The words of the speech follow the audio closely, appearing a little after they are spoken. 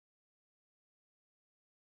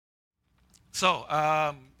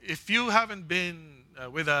If you haven't been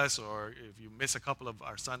with us, or if you miss a couple of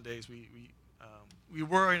our Sundays, we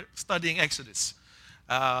were studying Exodus,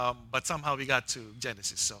 but somehow we got to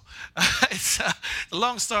Genesis. So it's a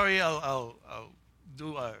long story. I'll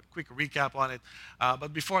do a quick recap on it.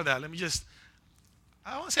 But before that,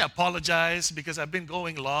 I want to say apologize because I've been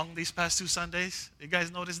going long these past 2 Sundays. You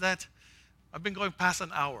guys notice that? I've been going past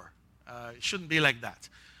an hour. It shouldn't be like that.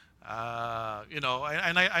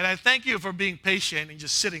 And I thank you for being patient and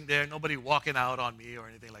just sitting there, nobody walking out on me or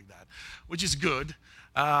anything like that, which is good.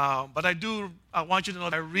 But I want you to know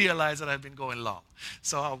that I realize that I've been going long.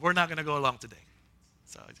 So we're not going to go long today.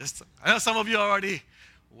 I know some of you are already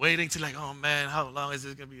waiting to like, oh man, how long is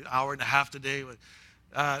this going to be? An hour and a half today? But,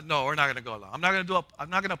 no, we're not going to go long. I'm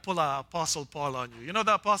not going to pull a Apostle Paul on you. You know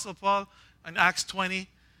the Apostle Paul in Acts 20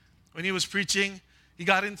 when he was preaching? He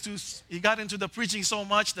got into the preaching so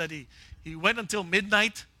much that he went until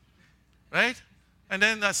midnight, right? And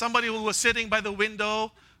then somebody who was sitting by the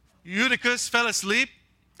window, Eutychus, fell asleep,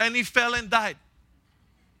 and he fell and died.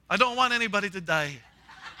 I don't want anybody to die,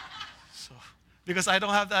 because I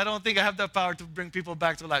don't think I have the power to bring people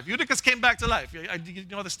back to life. Eutychus came back to life. You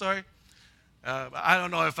know the story? I don't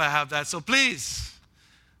know if I have that. So please,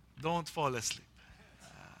 don't fall asleep.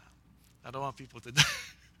 I don't want people to die.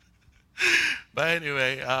 But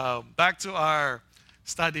anyway, back to our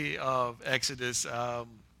study of Exodus.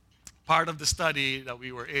 Part of the study that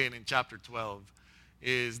we were in chapter 12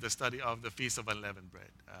 is the study of the Feast of Unleavened Bread.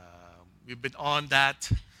 We've been on that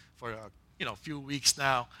for a few weeks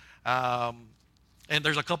now. And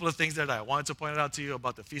there's a couple of things that I wanted to point out to you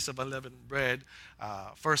about the Feast of Unleavened Bread.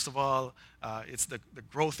 First of all, it's the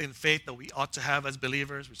growth in faith that we ought to have as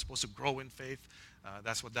believers. We're supposed to grow in faith.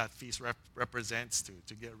 That's what that feast represents,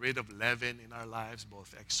 to get rid of leaven in our lives,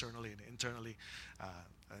 both externally and internally.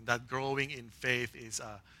 And that growing in faith is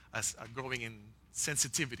a growing in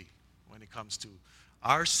sensitivity when it comes to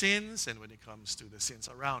our sins and when it comes to the sins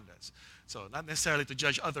around us. So not necessarily to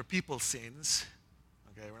judge other people's sins.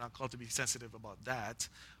 Okay, we're not called to be sensitive about that.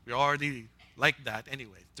 We're already like that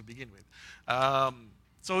anyway, to begin with.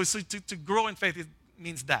 So to grow in faith, it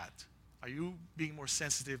means that. Are you being more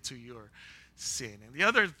sensitive to your sin? And the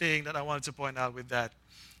other thing that I wanted to point out with that,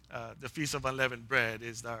 the Feast of Unleavened Bread,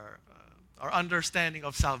 is our understanding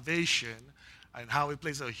of salvation and how it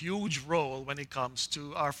plays a huge role when it comes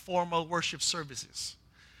to our formal worship services.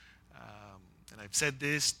 And I've said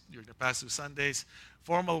this during the past 2 Sundays.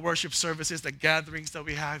 Formal worship services, the gatherings that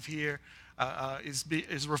we have here,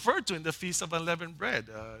 is referred to in the Feast of Unleavened Bread.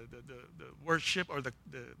 The worship, or the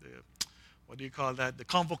what do you call that? The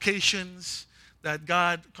convocations that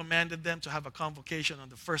God commanded them to have a convocation on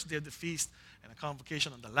the first day of the feast and a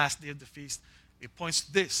convocation on the last day of the feast. It points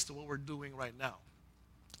to what we're doing right now.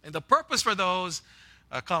 And the purpose for those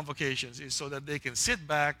convocations is so that they can sit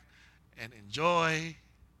back and enjoy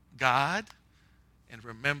God and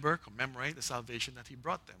commemorate the salvation that He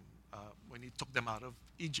brought them when He took them out of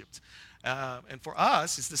Egypt. And for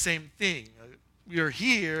us, it's the same thing. We are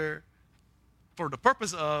here for the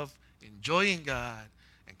purpose of enjoying God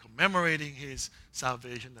and commemorating His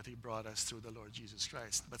salvation that He brought us through the Lord Jesus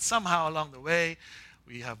Christ. But somehow along the way,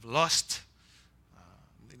 we have lost,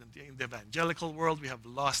 in the evangelical world, we have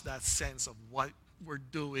lost that sense of what we're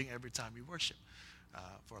doing every time we worship.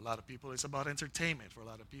 For a lot of people, it's about entertainment. For a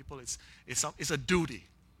lot of people, it's a duty.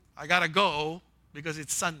 I got to go because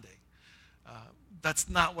it's Sunday. That's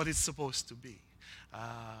not what it's supposed to be.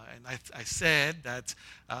 And I said that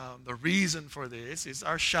the reason for this is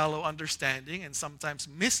our shallow understanding and sometimes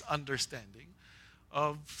misunderstanding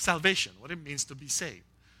of salvation, what it means to be saved.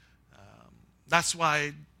 That's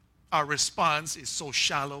why our response is so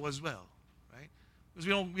shallow as well, right? Because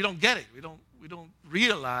we don't get it. We don't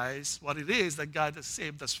realize what it is that God has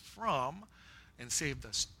saved us from and saved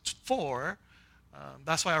us for.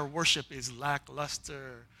 That's why our worship is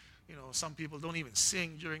lackluster. Some people don't even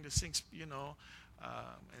sing during the sings. And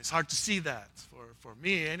it's hard to see that. For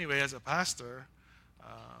me, anyway, as a pastor,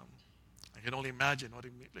 I can only imagine what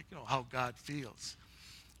it means, how God feels,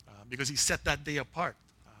 because He set that day apart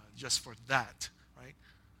just for that, right?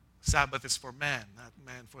 Sabbath is for man, not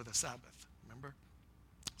man for the Sabbath. Remember?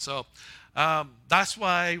 So that's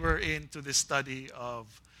why we're into this study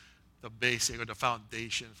of the basic or the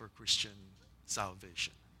foundation for Christian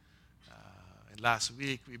salvation. And last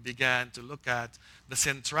week we began to look at the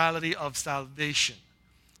centrality of salvation.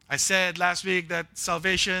 I said last week that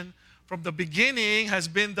salvation from the beginning has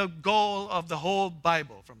been the goal of the whole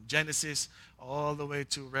Bible, from Genesis all the way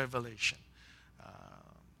to Revelation.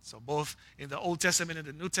 So both in the Old Testament and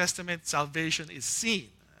the New Testament, salvation is seen.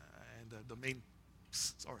 And the main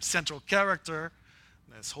or central character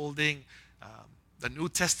that's holding The New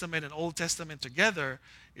Testament and Old Testament together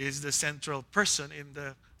is the central person in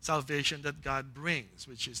the salvation that God brings,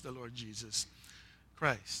 which is the Lord Jesus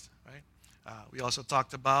Christ. Right? We also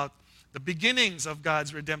talked about the beginnings of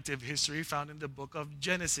God's redemptive history found in the book of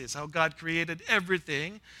Genesis, how God created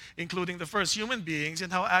everything, including the first human beings,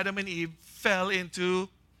 and how Adam and Eve fell into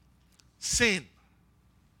sin.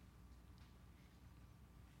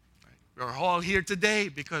 Right? We're all here today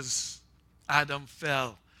because Adam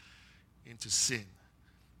fell into sin.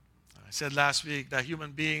 I said last week that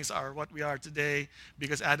human beings are what we are today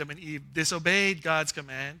because Adam and Eve disobeyed God's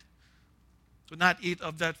command to not eat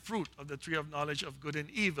of that fruit of the tree of knowledge of good and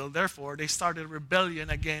evil. Therefore, they started rebellion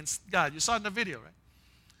against God. You saw it in the video, right?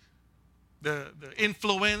 The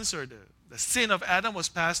influence or the sin of Adam was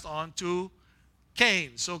passed on to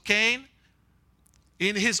Cain. So Cain,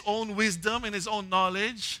 in his own wisdom, in his own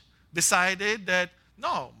knowledge, decided that,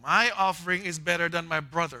 no, my offering is better than my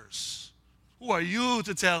brother's. Who are you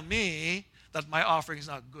to tell me that my offering is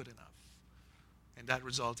not good enough? And that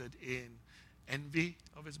resulted in envy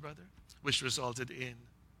of his brother, which resulted in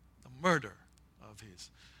the murder of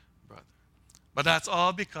his brother. But that's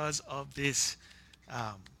all because of this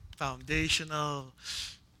foundational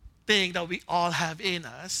thing that we all have in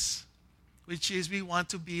us, which is we want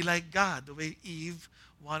to be like God, the way Eve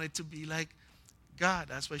wanted to be like God.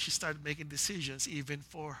 That's why she started making decisions even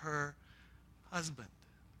for her husband.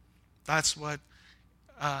 That's what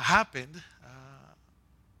happened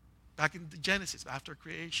back in Genesis, after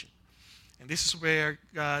creation. And this is where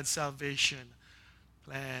God's salvation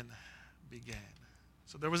plan began.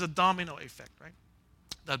 So there was a domino effect, right?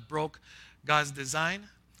 That broke God's design.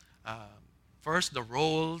 First, the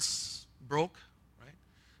roles broke, right?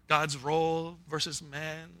 God's role versus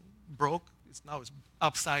man broke. It's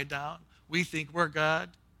upside down. We think we're God.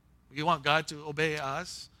 We want God to obey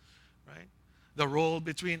us, right? The role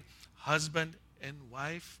between husband and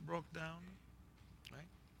wife broke down, right?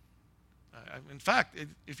 In fact,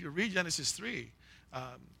 if you read Genesis 3,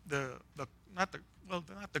 not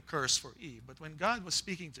the curse for Eve, but when God was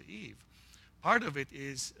speaking to Eve, part of it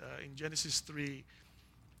is in Genesis 3,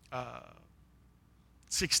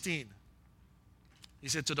 16. He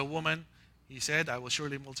said to the woman, he said, I will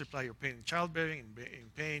surely multiply your pain in childbearing, in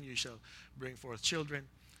pain you shall bring forth children.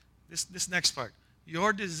 This next part.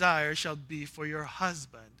 Your desire shall be for your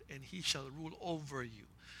husband, and he shall rule over you.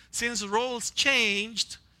 Since roles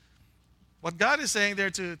changed, what God is saying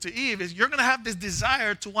there to Eve is you're going to have this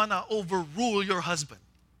desire to want to overrule your husband.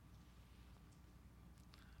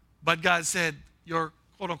 But God said your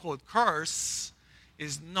quote-unquote curse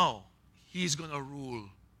is no, he's going to rule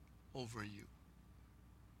over you.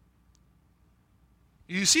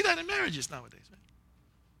 You see that in marriages nowadays. Right?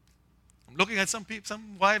 I'm looking at some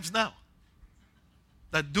wives now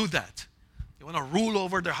that do that. They want to rule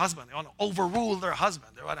over their husband. They want to overrule their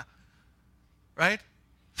husband. They want to, right?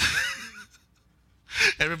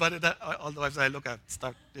 Everybody all the wives I look at,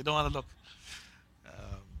 they don't want to look.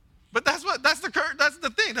 But that's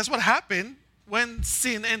the thing. That's what happened when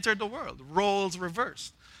sin entered the world. Roles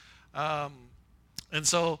reversed. And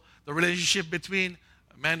so the relationship between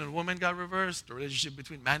man and woman got reversed. The relationship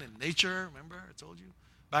between man and nature, remember I told you?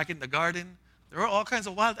 Back in the garden, there were all kinds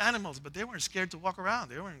of wild animals, but they weren't scared to walk around.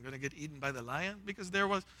 They weren't going to get eaten by the lion because they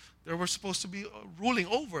were supposed to be ruling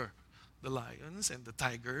over the lions and the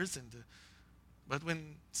tigers. But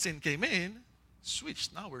when sin came in,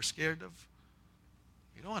 switched. Now we're scared of,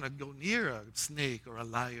 you don't want to go near a snake or a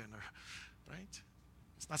lion, right?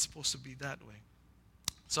 It's not supposed to be that way.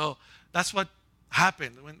 So that's what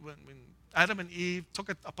happened when Adam and Eve took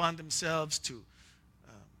it upon themselves to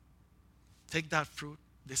take that fruit,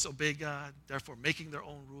 disobey God, therefore making their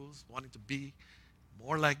own rules, wanting to be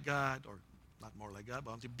more like God, or not more like God,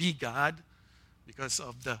 but wanting to be God because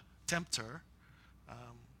of the tempter.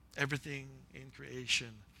 Everything in creation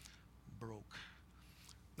broke.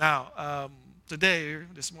 Now,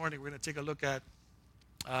 this morning, we're going to take a look at,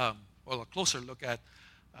 a closer look at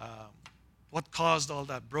what caused all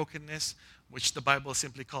that brokenness, which the Bible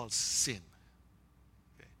simply calls sin.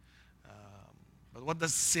 Okay. But what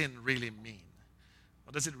does sin really mean?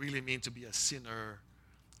 What does it really mean to be a sinner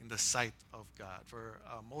in the sight of God? For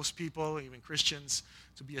most people, even Christians,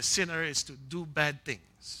 to be a sinner is to do bad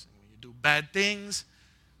things. And when you do bad things,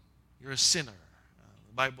 you're a sinner.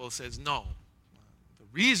 The Bible says no. The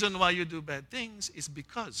reason why you do bad things is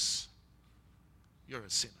because you're a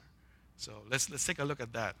sinner. So let's take a look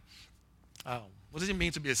at that. What does it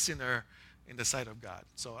mean to be a sinner in the sight of God?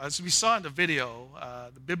 So as we saw in the video,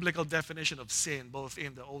 the biblical definition of sin, both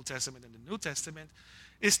in the Old Testament and the New Testament,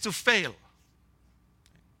 is to fail,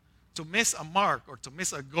 to miss a mark or to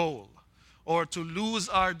miss a goal, or to lose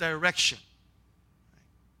our direction,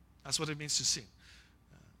 That's what it means to sin.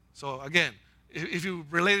 So again, if you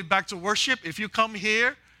relate it back to worship, if you come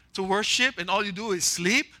here to worship and all you do is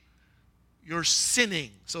sleep, you're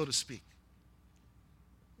sinning, so to speak.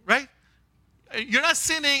 Right? You're not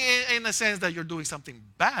sinning in the sense that you're doing something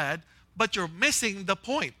bad, but you're missing the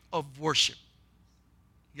point of worship.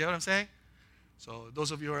 You get what I'm saying? So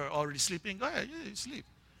those of you who are already sleeping, go ahead, you sleep.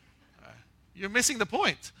 You're missing the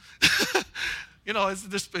point.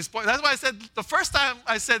 It's point. That's why I said the first time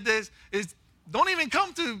I said this is don't even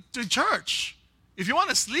come to church. If you want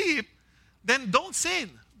to sleep, then don't sin.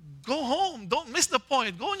 Go home. Don't miss the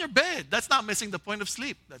point. Go in your bed. That's not missing the point of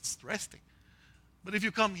sleep. That's resting. But if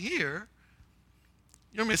you come here,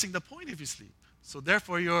 you're missing the point if you sleep. So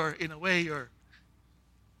therefore, you're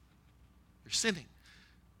sinning.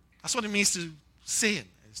 That's what it means to sin,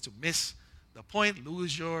 is to miss the point,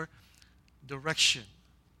 lose your direction.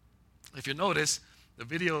 If you notice, the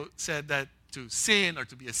video said that to sin or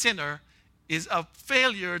to be a sinner is a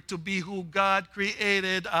failure to be who God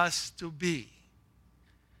created us to be.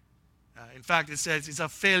 In fact, it says it's a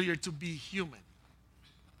failure to be human.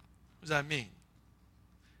 What does that mean?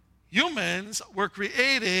 Humans were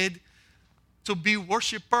created to be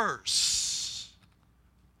worshipers.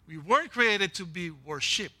 We weren't created to be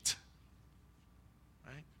worshipped.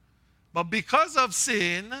 Right? But because of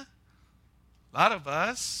sin, a lot of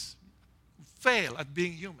us fail at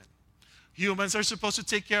being human. Humans are supposed to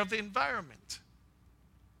take care of the environment.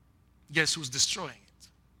 Guess who's destroying it?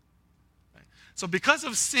 Right? So because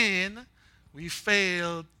of sin, we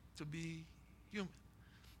fail to be human.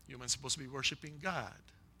 Humans are supposed to be worshiping God,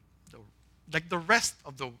 like the rest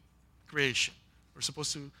of the creation. We're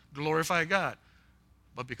supposed to glorify God.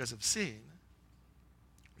 But because of sin,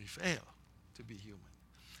 we fail to be human.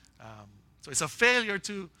 So it's a failure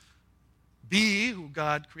to be who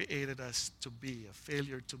God created us to be, a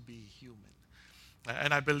failure to be human.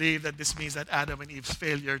 And I believe that this means that Adam and Eve's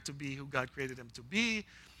failure to be who God created them to be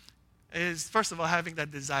is, first of all, having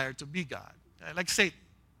that desire to be God. Like Satan,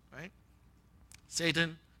 right?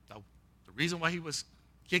 Satan, the reason why he was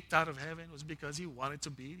kicked out of heaven was because he wants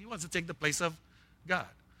to take the place of God.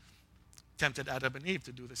 Tempted Adam and Eve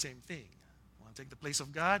to do the same thing. Want to take the place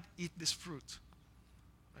of God? Eat this fruit.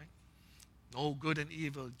 Right? Know good and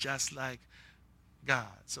evil just like God.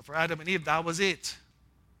 So for Adam and Eve, that was it.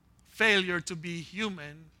 Failure to be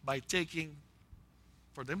human by taking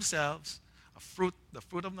for themselves the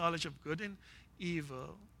fruit of knowledge of good and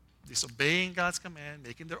evil, disobeying God's command,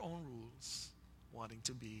 making their own rules, wanting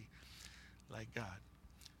to be like God.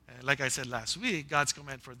 And like I said last week, God's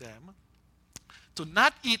command for them to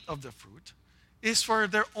not eat of the fruit is for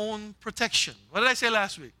their own protection. What did I say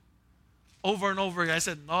last week? Over and over again, I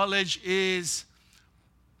said knowledge is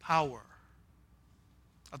power.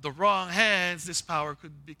 At the wrong hands, this power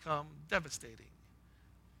could become devastating.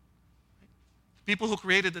 People who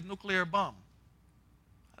created the nuclear bomb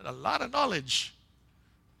had a lot of knowledge,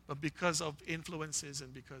 but because of influences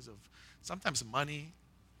and because of sometimes money,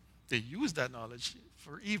 they use that knowledge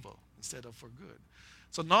for evil instead of for good.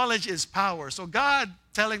 So knowledge is power. So God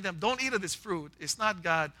telling them, don't eat of this fruit, it's not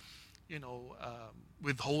God,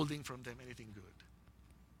 withholding from them anything good.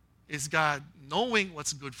 It's God knowing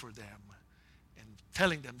what's good for them and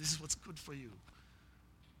telling them, this is what's good for you.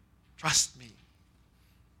 Trust me.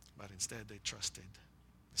 But instead they trusted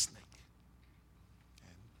the snake.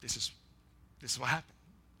 And this is what happened,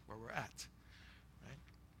 where we're at.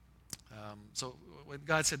 Right? So when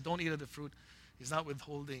God said, don't eat of the fruit, he's not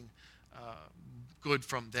withholding good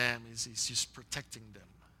from them. He's just protecting them.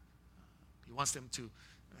 He wants them to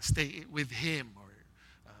stay with him, or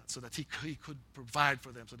so that he could provide for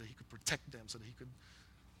them, so that he could protect them, so that he could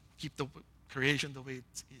keep the creation the way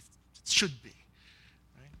it should be.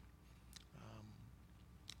 Right?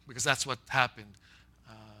 Because that's what happened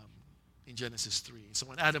in Genesis 3. So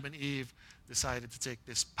when Adam and Eve decided to take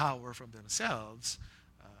this power from themselves,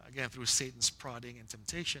 again through Satan's prodding and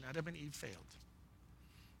temptation, Adam and Eve failed.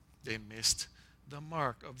 They missed the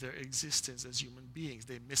mark of their existence as human beings.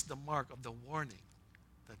 They missed the mark of the warning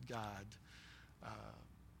that God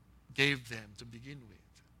gave them to begin with.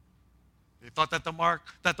 They thought that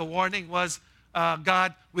the warning was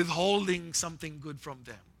God withholding something good from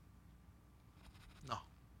them. No,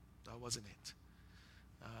 that wasn't it.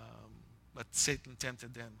 But Satan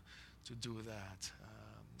tempted them to do that.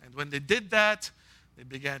 And when they did that, they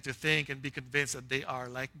began to think and be convinced that they are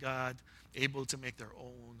like God, able to make their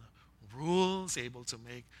own rules, able to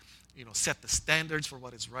make, set the standards for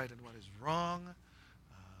what is right and what is wrong,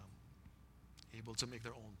 able to make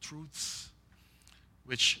their own truths,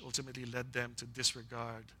 which ultimately led them to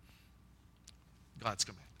disregard God's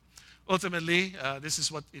command. Ultimately, this is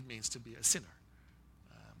what it means to be a sinner.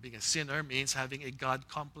 Being a sinner means having a God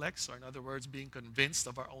complex, or in other words, being convinced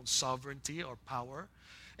of our own sovereignty or power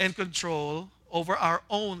and control over our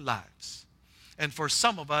own lives. And for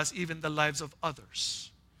some of us, even the lives of others,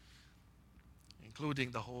 including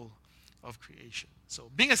the whole of creation. So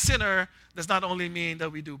being a sinner does not only mean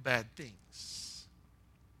that we do bad things.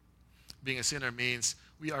 Being a sinner means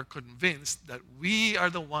we are convinced that we are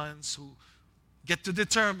the ones who get to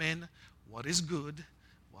determine what is good,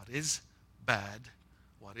 what is bad,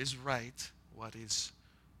 what is right, what is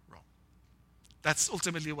wrong. That's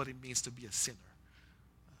ultimately what it means to be a sinner.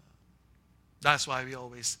 That's why we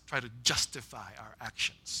always try to justify our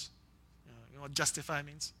actions. You know what justify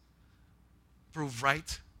means? Prove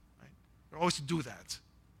right. We always do that.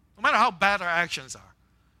 No matter how bad our actions are,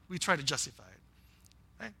 we try to justify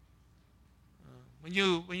it. Right? When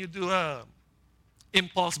you do a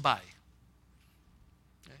impulse buy,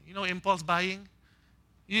 you know impulse buying?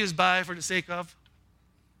 You just buy for the sake of.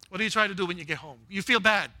 What do you try to do when you get home? You feel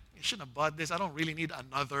bad. You shouldn't have bought this. I don't really need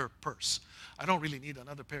another purse. I don't really need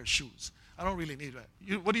another pair of shoes. I don't really need that.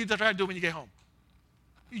 What do you try to do when you get home?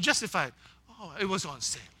 You justify it. Oh, it was on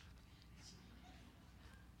sale.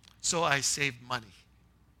 So I saved money.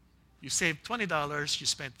 You saved $20, you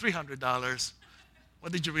spent $300.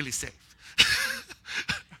 What did you really save?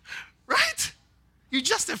 Right? You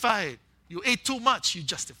justify it. You ate too much, you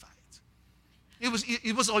justify it.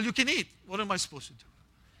 It was all you can eat. What am I supposed to do?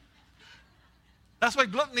 That's why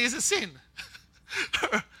gluttony is a sin.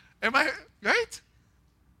 Am I right?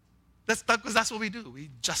 Because that's what we do. We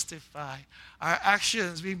justify our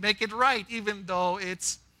actions. We make it right even though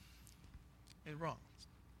it's wrong.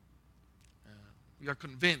 We are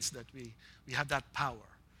convinced that we have that power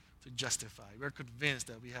to justify. We're convinced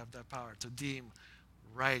that we have that power to deem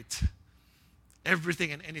right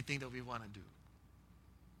everything and anything that we want to do.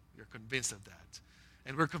 We're convinced of that.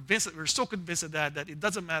 And we're so convinced of that it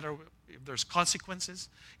doesn't matter if there's consequences.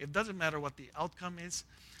 It doesn't matter what the outcome is.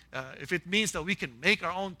 If it means that we can make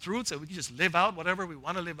our own truths and we can just live out whatever we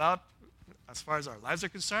want to live out as far as our lives are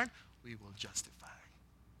concerned, we will justify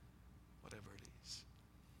whatever it is.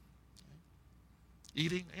 Okay?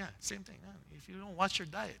 Eating, yeah, same thing. Yeah. If you don't watch your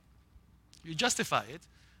diet, you justify it,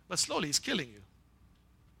 but slowly it's killing you.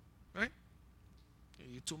 Right?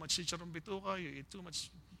 You eat too much chicharron bituka, you eat too much,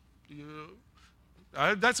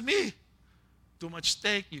 that's me. Too much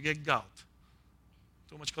steak, you get gout.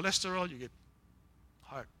 Too much cholesterol, you get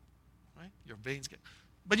heart. Right? Your veins get.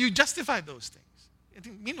 But you justify those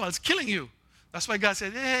things. Meanwhile, it's killing you. That's why God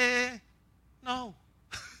said, hey, no.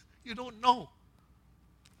 You don't know.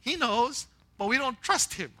 He knows, but we don't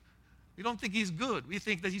trust him. We don't think he's good. We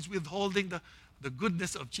think that he's withholding the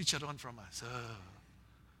goodness of chicharron from us.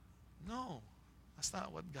 No, that's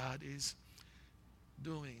not what God is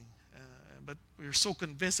doing. But we're so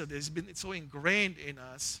convinced that it's so ingrained in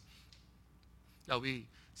us that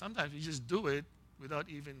sometimes we just do it without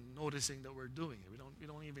even noticing that we're doing it. We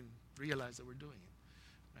don't even realize that we're doing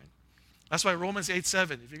it. Right? That's why Romans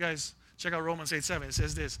 8:7. If you guys check out Romans 8:7, it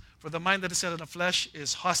says this: "For the mind that is set on the flesh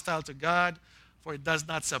is hostile to God, for it does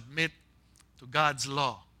not submit to God's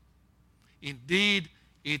law. Indeed,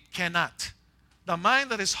 it cannot." The mind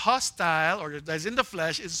that is hostile, or that is in the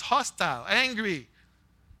flesh, is hostile, angry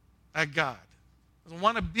at God. Doesn't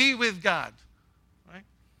want to be with God. Right?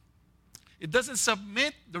 It doesn't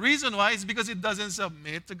submit. The reason why is because it doesn't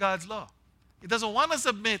submit to God's law. It doesn't want to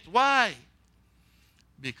submit. Why?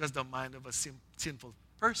 Because the mind of a sinful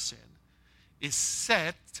person is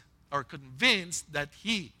set or convinced that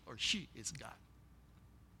he or she is God.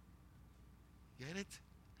 Get it?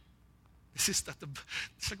 This is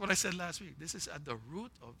like what I said last week. This is at the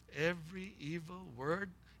root of every evil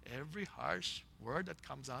word, every harsh word that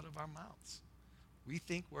comes out of our mouths. We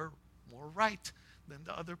think we're more right than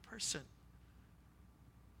the other person.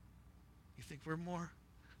 We think we're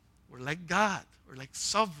like God, we're like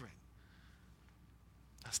sovereign.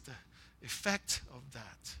 That's the effect of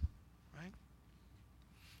that, right?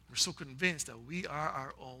 We're so convinced that we are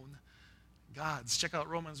our own gods. Check out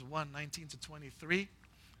Romans 1:19-23.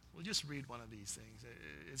 We'll just read one of these things.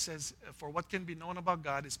 It says, "For what can be known about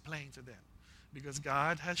God is plain to them, because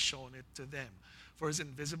God has shown it to them. For his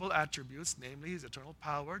invisible attributes, namely his eternal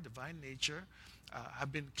power, divine nature,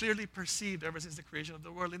 have been clearly perceived ever since the creation of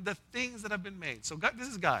the world in the things that have been made." So God, this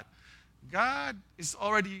is God. God is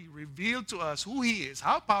already revealed to us who he is,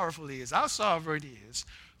 how powerful he is, how sovereign he is,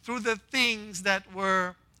 through the things that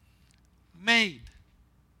were made.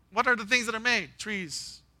 What are the things that are made?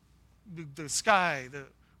 Trees, the sky.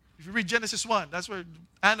 If you read Genesis 1, that's where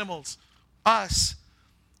animals, us.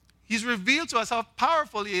 He's revealed to us how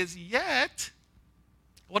powerful he is, yet,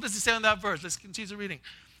 what does he say in that verse? Let's continue reading.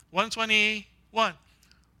 121.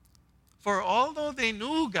 For although they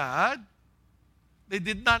knew God, they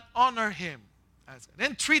did not honor him as God. They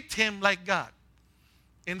didn't treat him like God,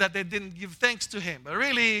 in that they didn't give thanks to him. But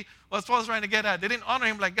really, what Paul's trying to get at, they didn't honor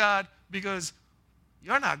him like God because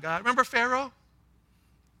you're not God. Remember Pharaoh?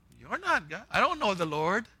 You're not God. I don't know the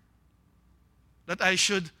Lord that I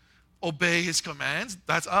should obey his commands.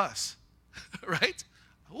 That's us, right?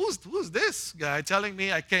 Who's this guy telling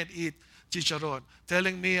me I can't eat chicharron,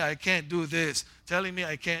 telling me I can't do this, telling me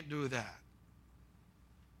I can't do that?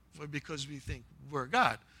 Well, because we think we're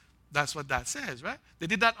God. That's what that says, right? They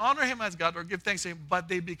did not honor him as God or give thanks to him, but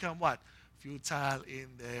they become what? Futile in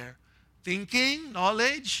their thinking,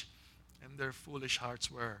 knowledge, and their foolish hearts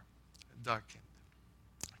were darkened.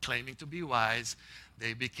 Claiming to be wise,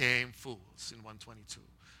 they became fools in 122.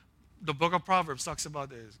 The book of Proverbs talks about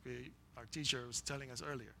this. Our teacher was telling us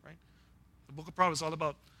earlier, right? The book of Proverbs is all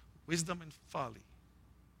about wisdom and folly.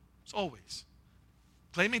 It's always.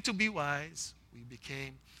 Claiming to be wise, we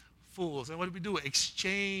became fools. And what do we do?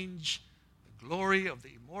 Exchange the glory of the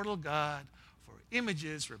immortal God for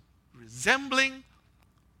images resembling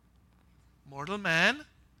mortal man,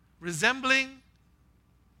 resembling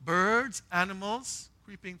birds, animals,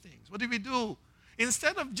 creeping things. What do we do?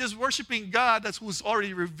 Instead of just worshiping God, that's who's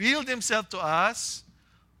already revealed himself to us,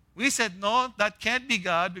 we said, no, that can't be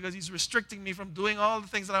God because he's restricting me from doing all the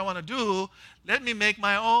things that I want to do. Let me make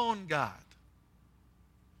my own God.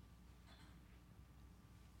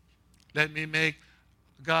 Let me make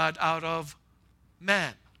God out of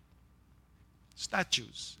man,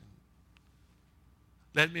 statues.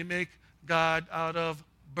 Let me make God out of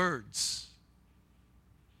birds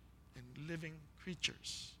and living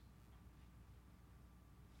creatures.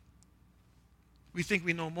 We think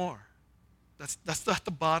we know more. That's at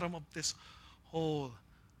the bottom of this whole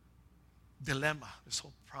dilemma, this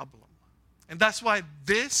whole problem. And that's why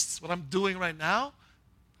what I'm doing right now,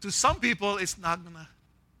 to some people, it's not gonna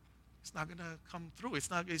come through.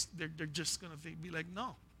 They're just gonna be like,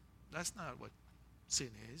 no, that's not what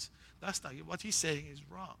sin is. That's not what he's saying is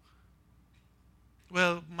wrong.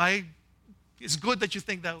 Well, it's good that you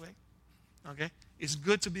think that way. Okay? It's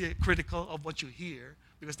good to be critical of what you hear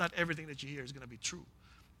because not everything that you hear is going to be true.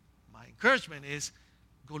 My encouragement is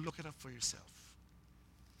go look it up for yourself.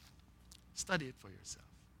 Study it for yourself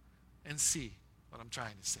and see what I'm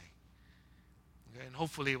trying to say. Okay? And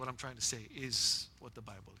hopefully what I'm trying to say is what the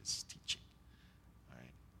Bible is teaching. All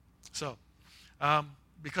right? So,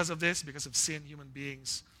 because of this, because of sin, human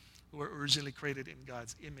beings who were originally created in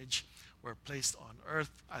God's image were placed on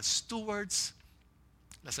earth as stewards,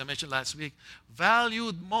 as I mentioned last week,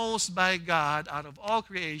 valued most by God out of all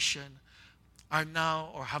creation, are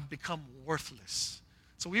now or have become worthless.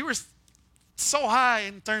 So we were so high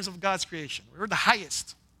in terms of God's creation. We were the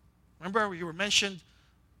highest. Remember, we were mentioned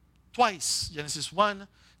twice, Genesis 1,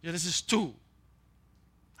 Genesis 2.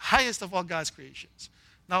 Highest of all God's creations.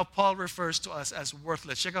 Now Paul refers to us as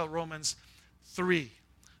worthless. Check out Romans 3,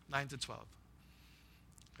 9 to 12.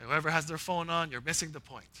 Whoever has their phone on, you're missing the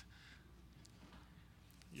point.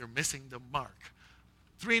 You're missing the mark.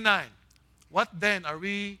 3:9. What then? Are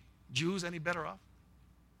we Jews any better off?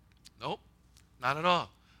 Nope, not at all.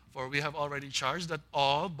 For we have already charged that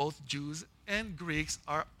all, both Jews and Greeks,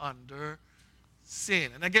 are under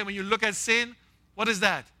sin. And again, when you look at sin, what is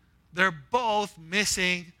that? They're both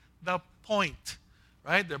missing the point.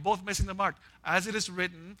 Right? They're both missing the mark. As it is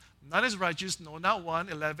written, none is righteous, no, not one.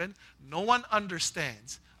 11, no one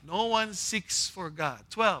understands. No one seeks for God.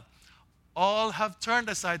 12, all have turned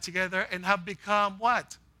aside together and have become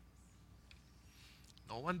what?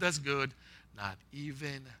 No one does good, not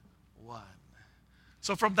even one.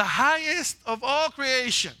 So from the highest of all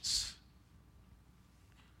creations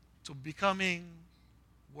to becoming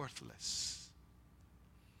worthless.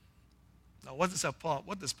 Now, what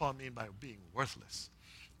does Paul mean by being worthless?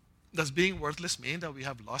 Does being worthless mean that we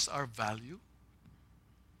have lost our value?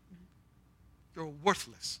 You're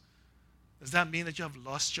worthless. Does that mean that you have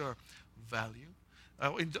lost your value?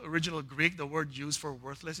 In the original Greek, the word used for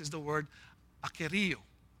worthless is the word akerio.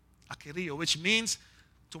 Akerio, which means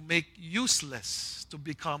to make useless, to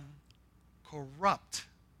become corrupt,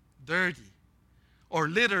 dirty, or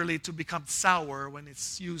literally to become sour when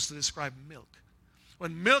it's used to describe milk.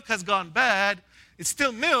 When milk has gone bad, it's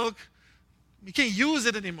still milk. You can't use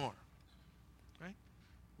it anymore. Right?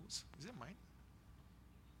 Is it mine?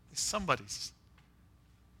 It's somebody's.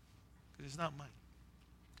 It's not mine.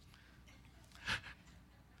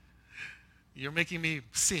 You're making me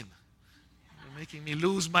sin. You're making me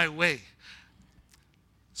lose my way.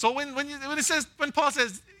 So when Paul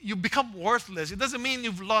says you become worthless, it doesn't mean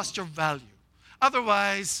you've lost your value.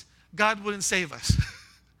 Otherwise, God wouldn't save us.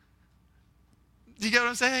 Do you get what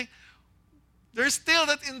I'm saying? There's still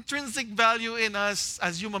that intrinsic value in us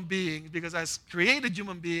as human beings, because as created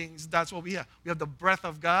human beings, that's what we have. We have the breath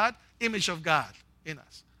of God, image of God in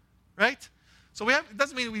us. Right? So it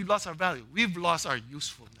doesn't mean we've lost our value. We've lost our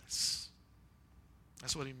usefulness.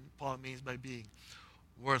 That's what Paul means by being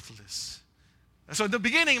worthless. And so in the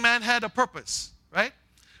beginning, man had a purpose, right?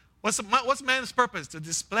 What's man's purpose? To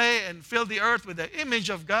display and fill the earth with the image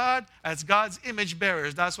of God as God's image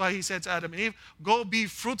bearers. That's why he said to Adam and Eve, go be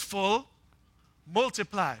fruitful,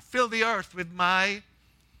 multiply, fill the earth with my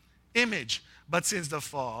image. But since the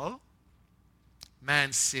fall,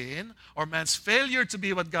 man's sin or man's failure to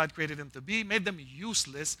be what God created him to be made them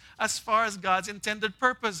useless as far as God's intended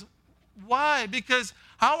purpose. Why? Because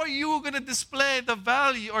how are you going to display the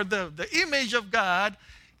value or the image of God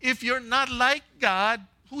if you're not like God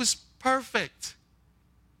who's perfect?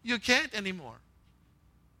 You can't anymore.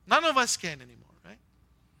 None of us can anymore, right?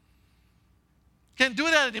 Can't do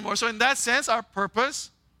that anymore. So in that sense, our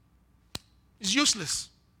purpose is useless.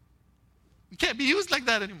 We can't be used like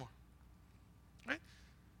that anymore. Right?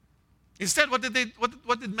 Instead, what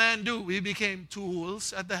did man do? We became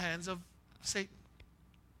tools at the hands of Satan.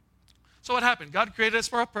 So what happened? God created us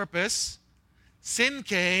for a purpose. Sin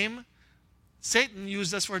came. Satan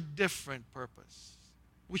used us for a different purpose,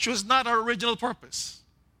 which was not our original purpose.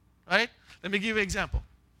 Right? Let me give you an example.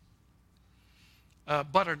 A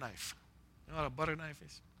butter knife. You know what a butter knife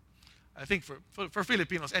is? I think for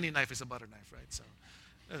Filipinos, any knife is a butter knife, right? So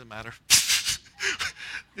it doesn't matter.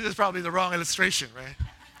 This is probably the wrong illustration, right?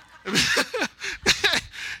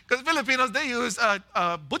 Because Filipinos, they use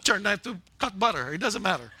a butcher knife to cut butter. It doesn't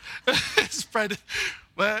matter. Spread it.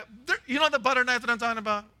 But you know the butter knife that I'm talking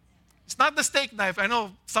about? It's not the steak knife. I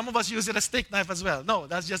know some of us use it as steak knife as well. No,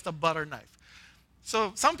 that's just a butter knife.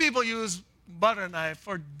 So some people use butter knife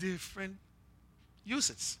for different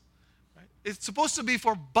uses. Right? It's supposed to be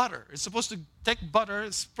for butter. It's supposed to take butter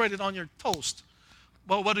and spread it on your toast.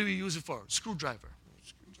 Well, what do we use it for? Screwdriver.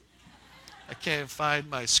 I can't find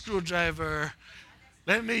my screwdriver.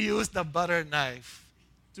 Let me use the butter knife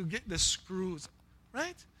to get the screws,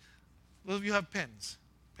 right? Well, you have pens.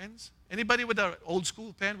 Pens? Anybody with an old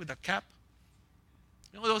school pen with a cap?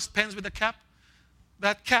 You know those pens with a cap?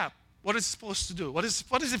 That cap, what is it supposed to do? What is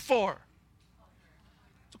it for?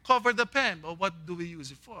 To cover the pen. But what do we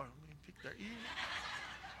use it for? We pick their ear.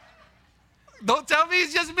 Don't tell me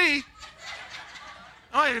it's just me.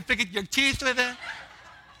 Oh, you pick your teeth with it.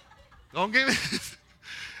 Don't give it.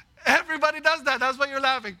 Everybody does that. That's why you're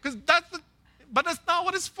laughing. But that's not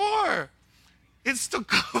what it's for. It's to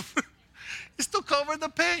cover. It's to cover the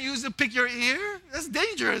pain. You use to pick your ear. That's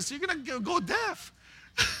dangerous. You're gonna go deaf.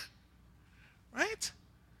 Right?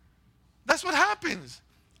 That's what happens.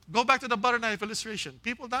 Go back to the butter knife illustration.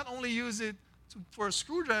 People not only use it for a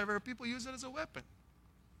screwdriver, people use it as a weapon.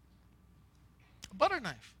 A butter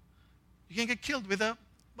knife. You can get killed with a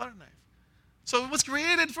butter knife. So it was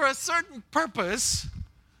created for a certain purpose,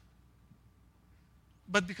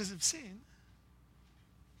 but because of sin,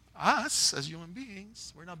 us as human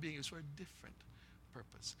beings, we're not being used for a different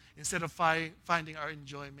purpose. Instead of finding our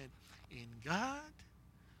enjoyment in God,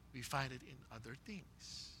 we find it in other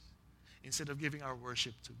things. Instead of giving our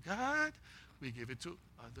worship to God, we give it to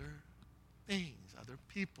other things, other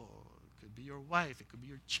people. It could be your wife, it could be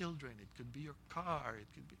your children, it could be your car, it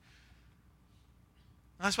could be.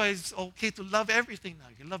 That's why it's okay to love everything now.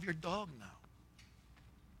 You can love your dog now.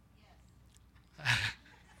 Yes.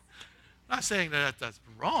 I'm not saying that that's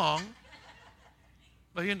wrong,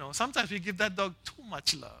 but sometimes we give that dog too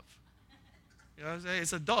much love. You know what I'm saying?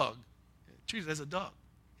 It's a dog. Treat it as a dog.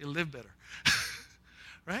 It'll live better.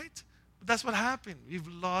 Right? But that's what happened. We've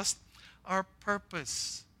lost our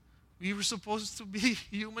purpose. We were supposed to be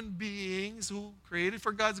human beings who created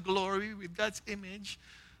for God's glory with God's image.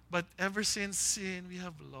 But ever since sin, we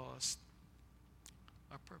have lost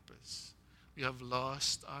our purpose. We have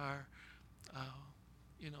lost our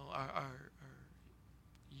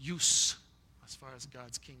use as far as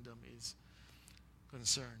God's kingdom is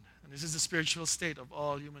concerned. And this is the spiritual state of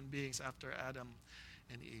all human beings after Adam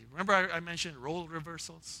and Eve. Remember I mentioned role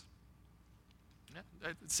reversals?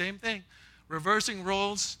 Yeah, same thing. Reversing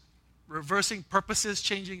roles, reversing purposes,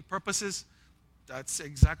 changing purposes. That's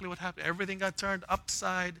exactly what happened. Everything got turned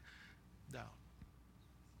upside down.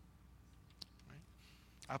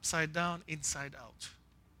 Right? Upside down, inside out.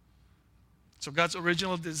 So God's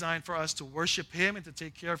original design for us to worship Him and to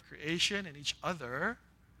take care of creation and each other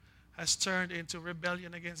has turned into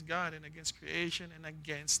rebellion against God and against creation and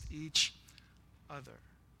against each other.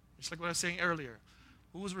 Just like what I was saying earlier.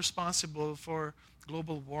 Who was responsible for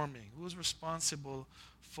global warming? Who was responsible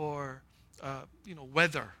for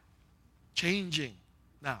weather changing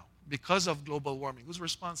now because of global warming. Who's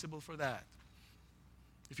responsible for that?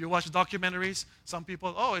 If you watch documentaries, some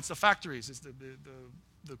people, oh, it's the factories, it's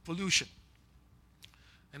the pollution.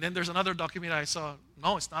 And then there's another documentary I saw,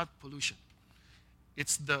 no, it's not pollution.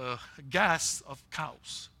 It's the gas of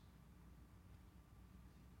cows.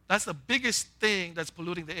 That's the biggest thing that's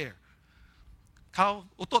polluting the air. Cow,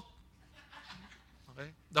 utot. Okay?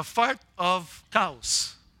 The fart of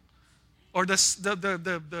cows. Or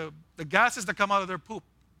the gases that come out of their poop.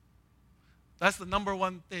 That's the number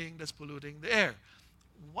one thing that's polluting the air.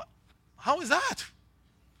 What? How is that?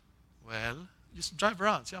 Well, just drive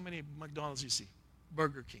around. See how many McDonald's you see.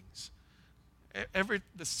 Burger Kings.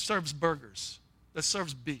 That serves burgers. That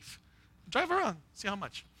serves beef. Drive around. See how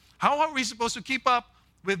much. How are we supposed to keep up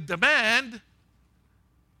with demand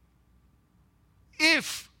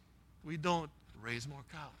if we don't raise more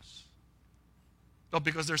cows? But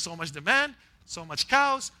because there's so much demand, so much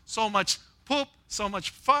cows, so much poop, so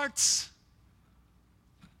much farts,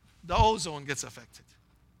 the ozone gets affected.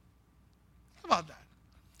 How about that?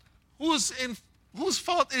 Whose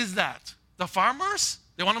fault is that? The farmers?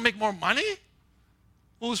 They want to make more money?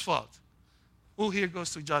 Whose fault? Who here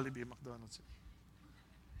goes to Jollibee, McDonald's?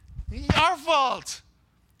 Our fault.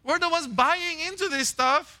 We're the ones buying into this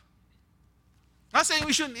stuff. Not saying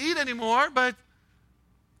we shouldn't eat anymore, but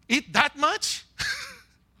eat that much?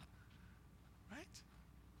 Right?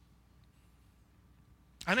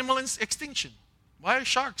 Animal extinction. Why are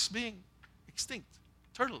sharks being extinct?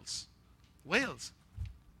 Turtles, whales.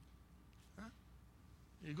 Huh?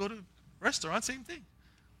 You go to a restaurant, same thing.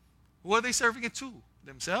 Who are they serving it to?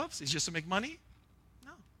 Themselves? It's just to make money?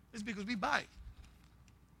 No. It's because we buy.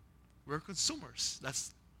 We're consumers.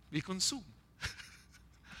 We consume.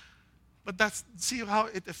 But see how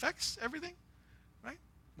it affects everything? Right?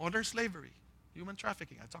 Modern slavery, human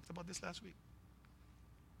trafficking. I talked about this last week.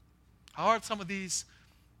 How are some of these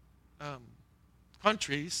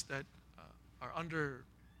countries that are under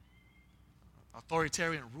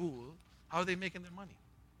authoritarian rule, how are they making their money?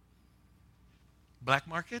 Black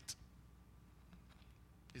market?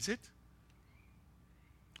 Is it?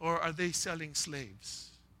 Or are they selling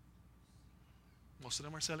slaves? Most of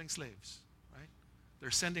them are selling slaves, right?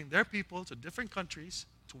 They're sending their people to different countries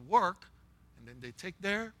to work, and then they take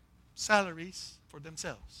their salaries for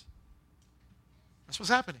themselves. That's what's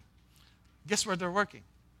happening. Guess where they're working?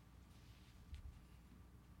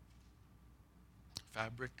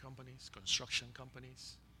 Fabric companies, construction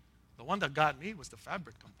companies. The one that got me was the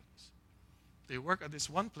fabric companies. They work at this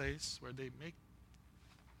one place where they make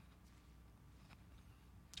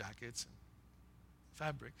jackets and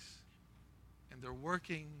fabrics, and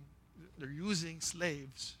they're using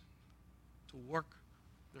slaves to work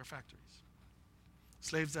their factories.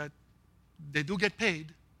 Slaves that they do get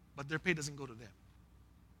paid, but their pay doesn't go to them.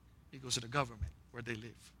 It goes to the government where they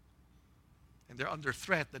live. And they're under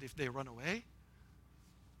threat that if they run away,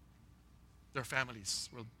 their families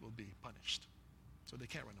will be punished. So they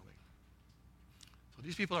can't run away. So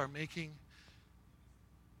these people are making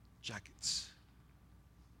jackets,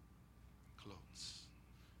 clothes,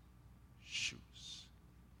 shoes.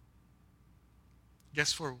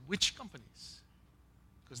 Guess for which companies?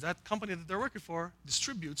 Because that company that they're working for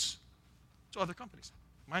distributes to other companies.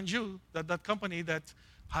 Mind you, that company that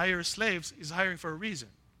hires slaves is hiring for a reason.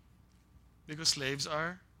 Because slaves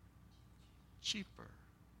are cheaper.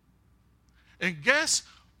 And guess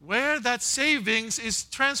where that savings is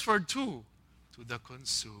transferred to? To the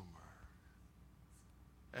consumer.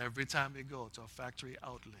 Every time you go to a factory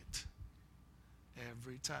outlet,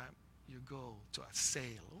 every time you go to a sale,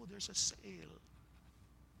 oh, there's a sale.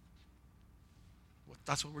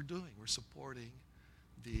 That's what we're doing. We're supporting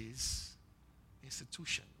these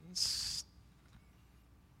institutions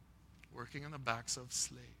working on the backs of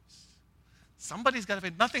slaves. Somebody's got to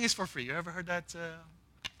pay. Nothing is for free. You ever heard that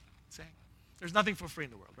saying? There's nothing for free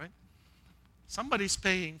in the world, right? Somebody's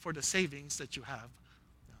paying for the savings that you have.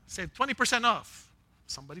 Save 20% off.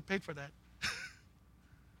 Somebody paid for that.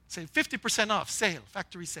 Save 50% off. Sale,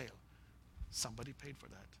 factory sale. Somebody paid for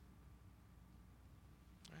that.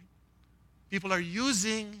 Right? People are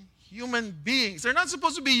using human beings. They're not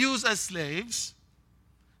supposed to be used as slaves.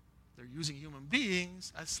 They're using human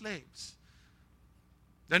beings as slaves.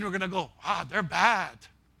 Then we're going to go, they're bad.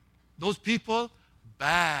 Those people,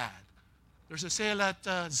 bad. There's a sale at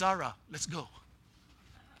Zara. Let's go.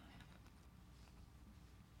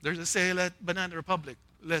 There's a sale at Banana Republic.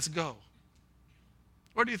 Let's go.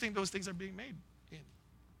 Where do you think those things are being made in?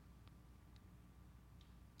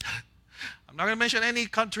 I'm not going to mention any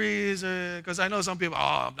countries because I know some people,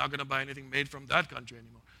 I'm not going to buy anything made from that country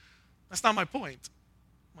anymore. That's not my point.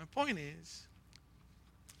 My point is,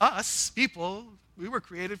 us, people, we were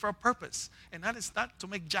created for a purpose. And that is not to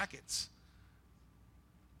make jackets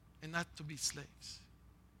and not to be slaves.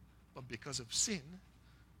 But because of sin,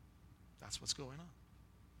 that's what's going on.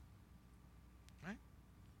 Right?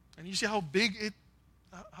 And you see how big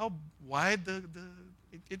how wide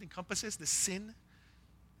it encompasses, the sin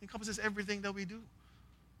encompasses everything that we do.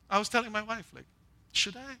 I was telling my wife, like,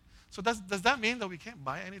 should I? So does that mean that we can't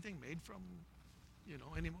buy anything made from,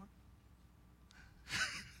 anymore?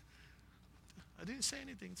 I didn't say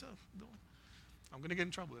anything, so I'm going to get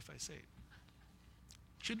in trouble if I say it.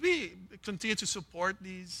 Should we continue to support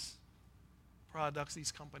these products,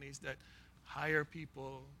 these companies that hire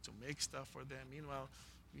people to make stuff for them? Meanwhile,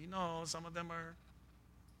 we know some of them are.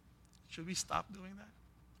 Should we stop doing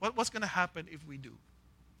that? What's going to happen if we do?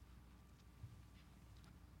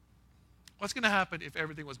 What's going to happen if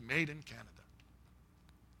everything was made in Canada?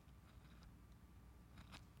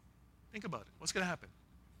 Think about it. What's going to happen?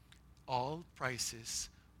 All prices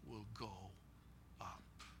will go up.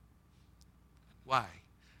 Why?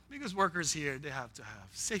 Because workers here, they have to have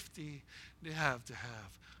safety. They have to have,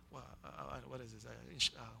 what is this?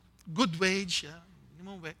 Good wage. Yeah,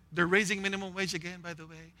 minimum wage. They're raising minimum wage again, by the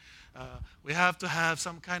way. We have to have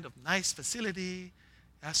some kind of nice facility.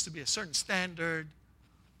 It has to be a certain standard.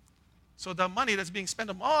 So the money that's being spent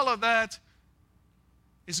on all of that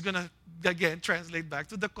is going to, again, translate back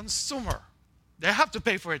to the consumer. They have to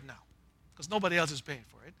pay for it now because nobody else is paying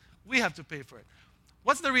for it. We have to pay for it.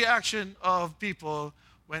 What's the reaction of people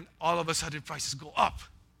when all of a sudden prices go up?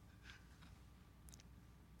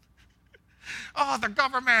 Oh, the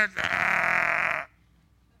government. Ah.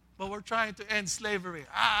 But we're trying to end slavery.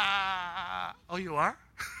 Ah. Oh, you are?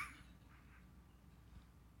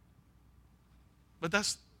 But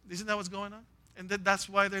isn't that what's going on? And that's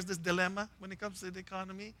why there's this dilemma when it comes to the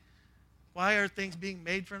economy. Why are things being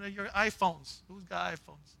made from your iPhones? Who's got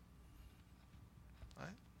iPhones?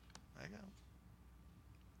 Right? I go.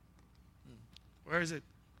 Where is it?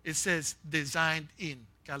 It says designed in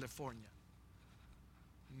California.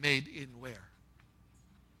 Made in where?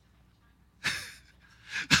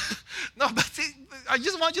 No, but see, I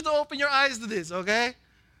just want you to open your eyes to this, okay?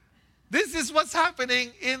 This is what's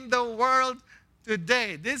happening in the world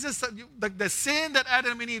today. This is the sin that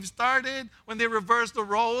Adam and Eve started when they reversed the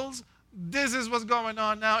roles. This is what's going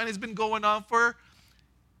on now, and it's been going on for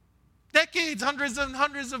decades, hundreds and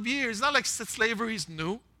hundreds of years. It's not like slavery is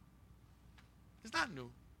new. It's not new.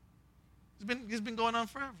 It's been going on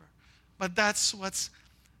forever. But that's what's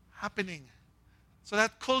happening. So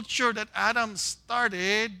that culture that Adam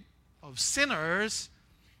started of sinners,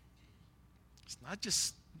 it's not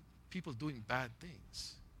just people doing bad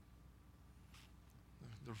things.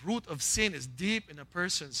 The root of sin is deep in a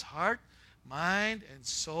person's heart, mind, and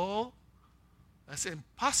soul. It's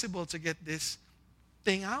impossible to get this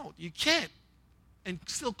thing out. You can't and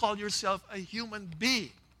still call yourself a human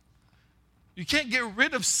being. You can't get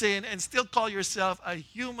rid of sin and still call yourself a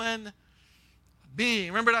human being.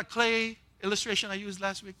 Remember that clay illustration I used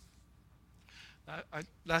last week?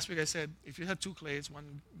 Last week I said if you had two clays,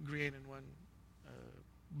 one green and one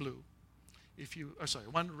blue,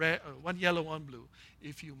 one yellow, one blue.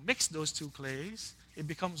 If you mix those two clays, it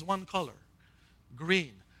becomes one color,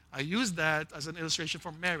 green. I use that as an illustration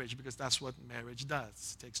for marriage because that's what marriage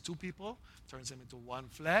does. It takes two people, turns them into one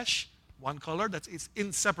flesh, one color. It's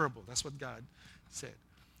inseparable. That's what God said.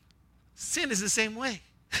 Sin is the same way.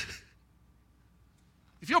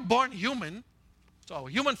 If you're born human, so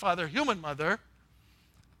human father, human mother,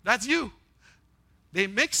 that's you. They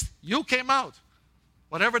mixed, you came out.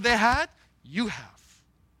 Whatever they had, you have.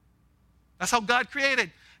 That's how God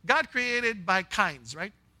created. God created by kinds,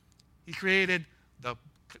 right? He created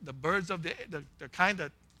the birds of the kind,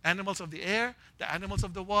 the animals of the air, the animals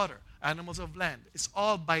of the water, animals of land. It's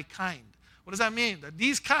all by kind. What does that mean? That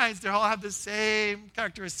these kinds, they all have the same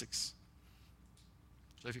characteristics.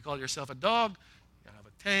 So if you call yourself a dog, you have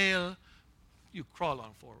a tail, you crawl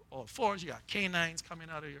on all fours, you got canines coming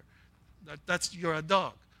out of you're a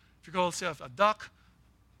dog. If you call yourself a duck,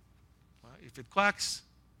 if it quacks,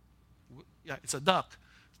 yeah, it's a duck.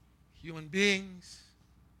 Human beings,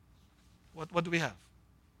 what do we have?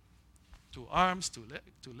 2 arms, 2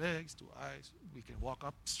 legs, 2 eyes. We can walk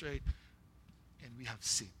up straight, and we have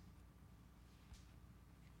sin.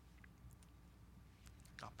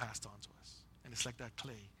 Got passed on to us. And it's like that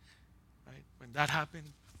clay, right? When that happened,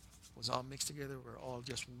 it was all mixed together. We're all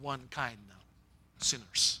just one kind now,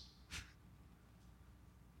 sinners.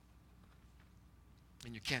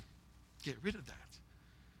 And you can't get rid of that.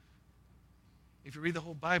 If you read the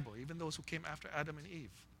whole Bible, even those who came after Adam and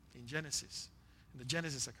Eve in the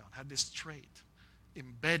Genesis account, had this trait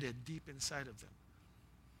embedded deep inside of them.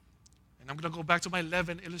 And I'm going to go back to my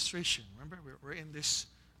leaven illustration. Remember, we're in this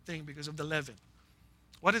thing because of the leaven.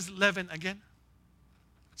 What is leaven again?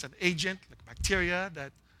 It's an agent, like bacteria,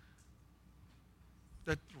 that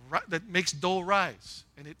makes dough rise.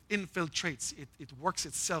 And it infiltrates. It works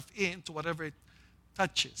itself into whatever it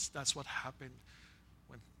touches. That's what happened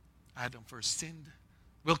when Adam first sinned.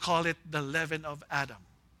 We'll call it the leaven of Adam.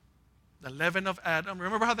 The leaven of Adam.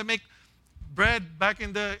 Remember how they make bread back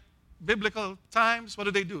in the biblical times?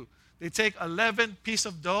 What do? They take a leavened piece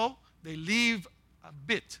of dough, they leave a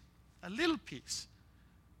bit, a little piece,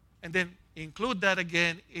 and then include that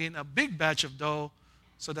again in a big batch of dough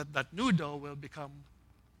so that that new dough will become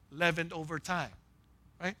leavened over time,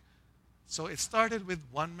 right? So it started with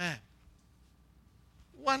one man,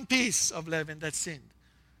 one piece of leaven that sinned.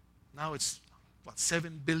 Now it's,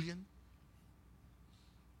 7 billion?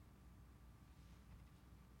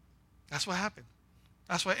 That's what happened.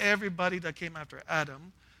 That's why everybody that came after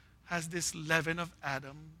Adam has this leaven of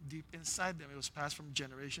Adam deep inside them. It was passed from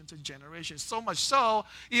generation to generation. So much so,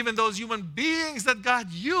 even those human beings that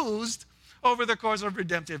God used over the course of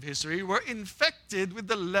redemptive history were infected with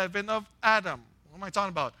the leaven of Adam. What am I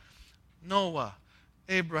talking about? Noah,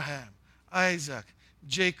 Abraham, Isaac,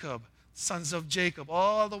 Jacob, sons of Jacob,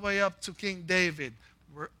 all the way up to King David,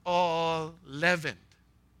 were all leavened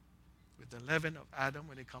with the leaven of Adam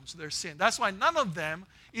when it comes to their sin. That's why none of them,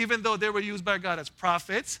 even though they were used by God as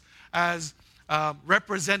prophets, as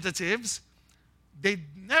representatives, they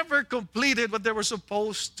never completed what they were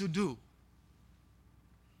supposed to do.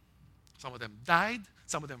 Some of them died.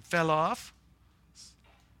 Some of them fell off.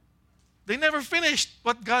 They never finished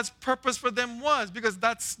what God's purpose for them was, because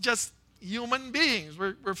that's just human beings.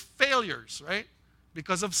 We're failures, right?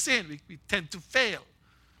 Because of sin, we tend to fail.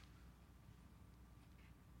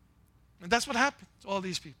 And that's what happened to all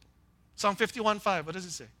these people. Psalm 51:5, what does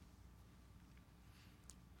it say?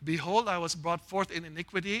 Behold, I was brought forth in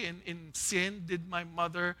iniquity, and in sin did my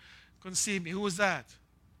mother conceive me. Who was that?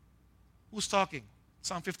 Who's talking?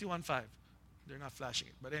 Psalm 51:5. They're not flashing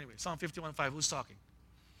it. But anyway, Psalm 51:5, who's talking?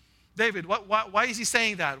 David. Why is he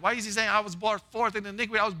saying that? Why is he saying, I was brought forth in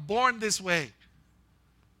iniquity? I was born this way.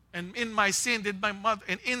 And in sin did my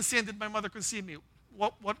mother conceive me.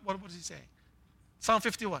 What was he saying? Psalm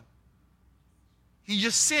 51. He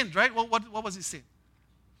just sinned, right? What was his sin?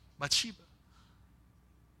 Bathsheba.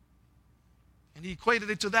 And he equated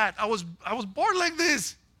it to that. I was born like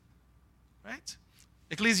this. Right?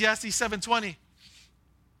 Ecclesiastes 7:20.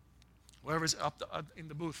 Whoever's up in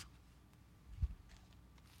the booth.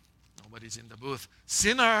 Nobody's in the booth.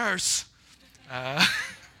 Sinners.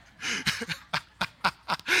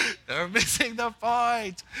 They're missing the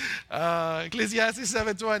point. Ecclesiastes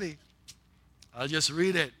 7:20. I'll just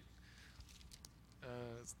read it.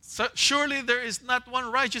 Surely there is not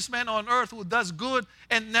one righteous man on earth who does good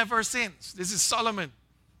and never sins. This is Solomon.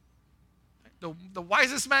 The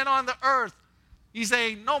wisest man on the earth. He's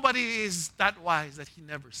saying nobody is that wise that he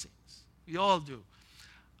never sins. We all do.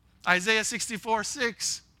 Isaiah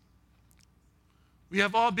 64:6. We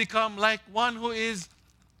have all become like one who is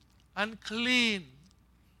unclean.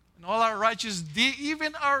 And all our righteous deeds,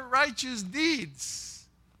 even our righteous deeds,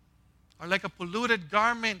 are like a polluted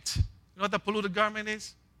garment. You know what a polluted garment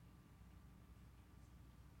is?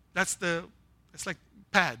 It's like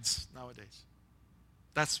pads nowadays.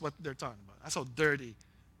 That's what they're talking about. That's how dirty,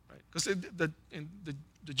 right? Because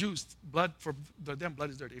the Jews, blood for them, blood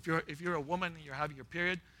is dirty. If you're a woman and you're having your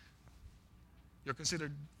period, you're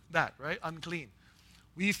considered that, right? Unclean.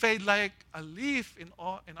 We fade like a leaf in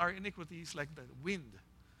our iniquities, like the wind.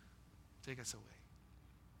 Take us away.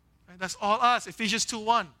 Right? That's all us. Ephesians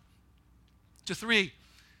 2:1 to 3.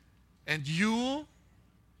 And you,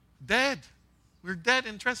 dead. We're dead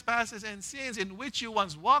in trespasses and sins in which you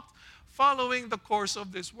once walked, following the course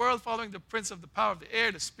of this world, following the prince of the power of the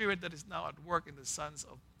air, the spirit that is now at work in the sons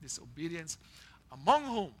of disobedience, among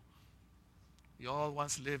whom we all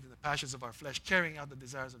once lived in the passions of our flesh, carrying out the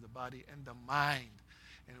desires of the body and the mind,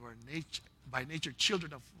 and were by nature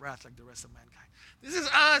children of wrath like the rest of mankind. This is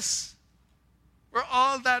us. We're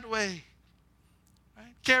all that way.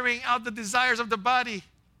 Right? Carrying out the desires of the body.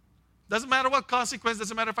 Doesn't matter what consequence,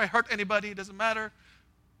 doesn't matter if I hurt anybody, doesn't matter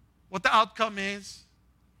what the outcome is.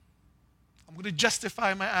 I'm going to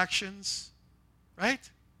justify my actions, right?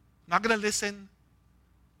 Not going to listen.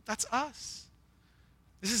 That's us.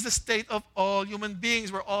 This is the state of all human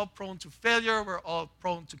beings. We're all prone to failure. We're all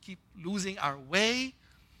prone to keep losing our way.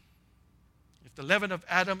 If the leaven of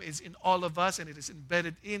Adam is in all of us and it is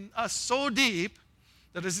embedded in us so deep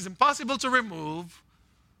that it is impossible to remove,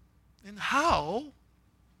 then how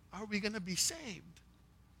are we going to be saved?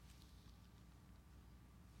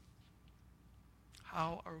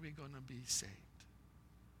 how are we going to be saved?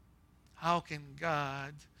 How can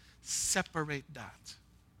God separate that?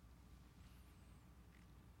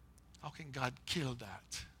 How can God kill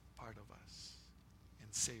that part of us and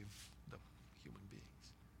save the human beings?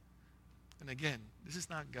 And again, this is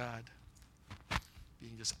not God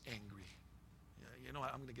being just angry. Yeah, you know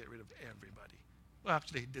what? I'm going to get rid of everybody. Well,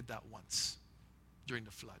 actually, he did that once during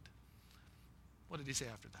the flood. What did he say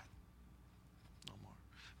after that? No more.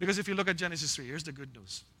 Because if you look at Genesis 3, here's the good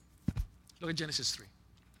news. Look at Genesis 3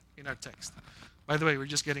 in our text. By the way, we're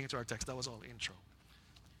just getting into our text. That was all intro.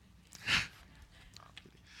 No, I'm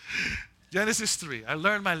kidding. Genesis 3. I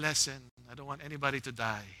learned my lesson. I don't want anybody to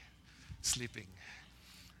die sleeping.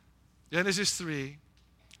 Genesis 3.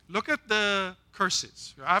 Look at the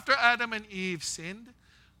curses. After Adam and Eve sinned,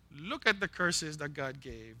 look at the curses that God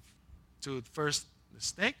gave to first the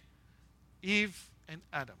snake, Eve, and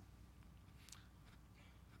Adam.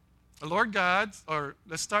 The Lord God, or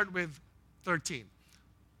let's start with 13.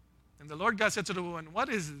 And the Lord God said to the woman, "What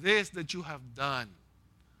is this that you have done?"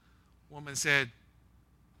 Woman said,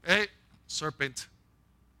 "Hey, serpent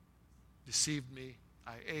deceived me.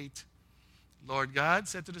 I ate." Lord God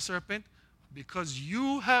said to the serpent, "Because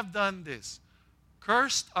you have done this,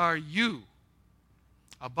 cursed are you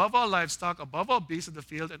above all livestock, above all beasts of the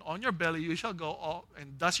field, and on your belly you shall go,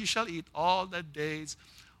 and thus you shall eat all the days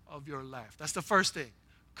of your life." That's the first thing.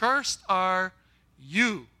 Cursed are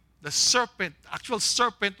you. The serpent, the actual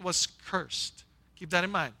serpent was cursed. Keep that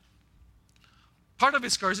in mind. Part of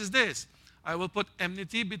his curse is this: I will put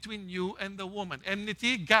enmity between you and the woman.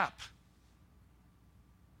 Enmity, gap.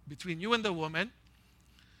 Between you and the woman,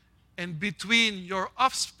 and between your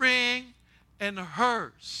offspring and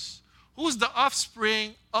hers. Who's the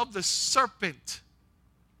offspring of the serpent?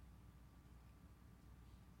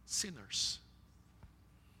 Sinners.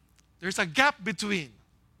 There's a gap between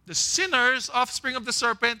the sinners, offspring of the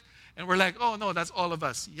serpent, and we're like, oh no, that's all of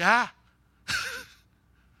us. Yeah.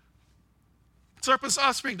 Serpent's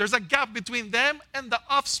offspring. There's a gap between them and the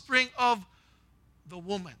offspring of the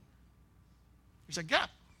woman. There's a gap.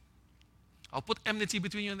 I'll put enmity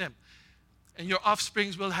between you and them. And your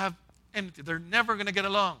offsprings will have enmity. They're never going to get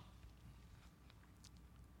along.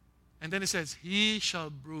 And then it says, he shall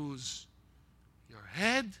bruise your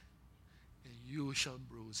head, and you shall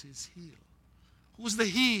bruise his heel. Who's the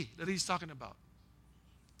he that he's talking about?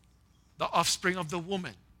 The offspring of the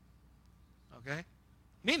woman. Okay?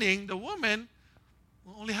 Meaning the woman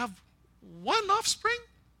will only have one offspring?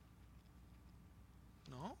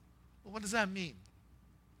 No. Well, what does that mean?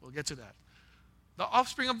 We'll get to that. The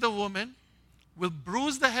offspring of the woman will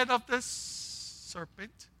bruise the head of the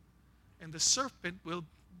serpent, and the serpent will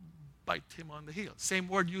bite him on the heel. Same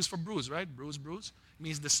word used for bruise, right? Bruise, bruise. It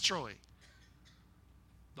means destroy.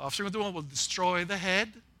 The offspring of the woman will destroy the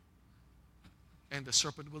head, and the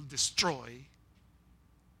serpent will destroy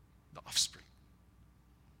the offspring.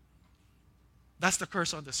 That's the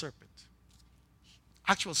curse on the serpent.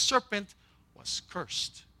 Actual serpent was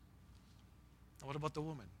cursed. Now what about the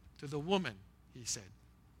woman? To the woman, he said,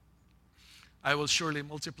 I will surely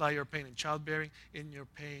multiply your pain in childbearing. In your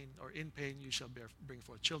pain, or in pain, you shall bring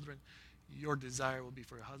forth children. Your desire will be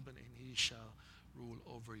for your husband, and he shall rule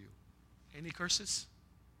over you. Any curses?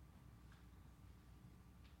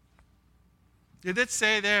 Did it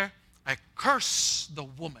say there, I curse the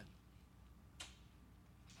woman?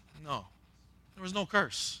 No. There was no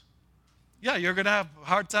curse. Yeah, you're going to have a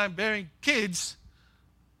hard time bearing kids,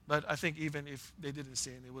 but I think even if they didn't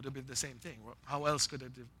sin, it would have been the same thing. How else could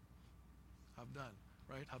it have done,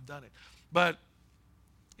 right? Have done it. But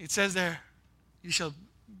it says there, you shall,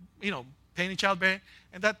 pain in childbearing.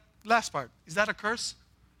 And that last part, is that a curse?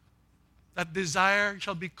 That desire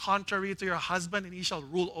shall be contrary to your husband, and he shall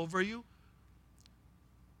rule over you?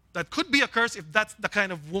 That could be a curse if that's the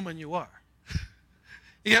kind of woman you are.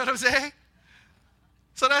 You know what I'm saying?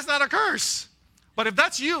 So that's not a curse. But if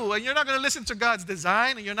that's you, and you're not going to listen to God's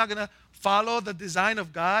design, and you're not going to follow the design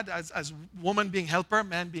of God as woman being helper,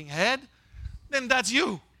 man being head, then that's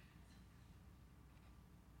you.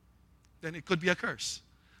 Then it could be a curse.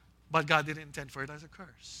 But God didn't intend for it as a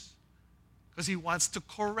curse. Because he wants to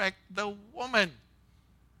correct the woman.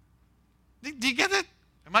 Do you get it?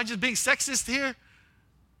 Am I just being sexist here?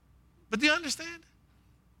 But do you understand?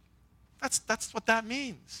 That's what that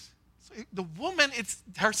means. So the woman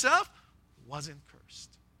herself wasn't cursed.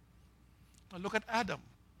 Now look at Adam.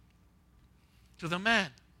 To the man.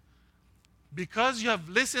 Because you have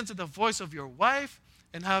listened to the voice of your wife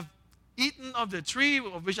and have eaten of the tree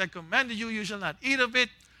of which I commanded you, you shall not eat of it.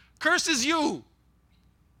 Curses you.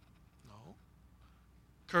 No.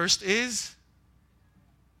 Cursed is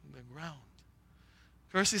the ground.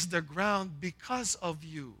 Cursed is the ground because of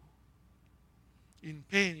you. In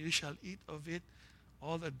pain you shall eat of it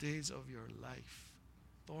all the days of your life.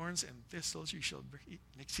 Thorns and thistles you shall eat.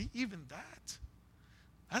 See, even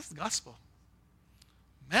that's the gospel.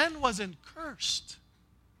 Man wasn't cursed.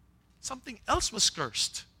 Something else was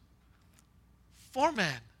cursed for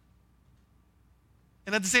man.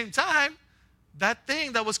 And at the same time, that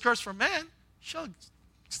thing that was cursed for man shall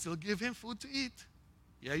still give him food to eat.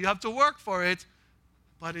 Yeah, you have to work for it,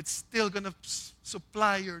 but it's still going to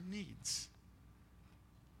supply your needs.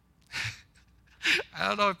 I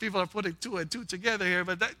don't know if people are putting two and two together here,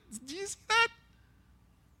 but do you see that?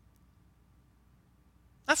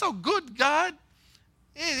 That's how good God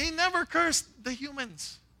is. He never cursed the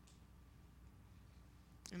humans.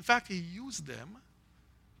 In fact, He used them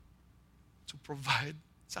to provide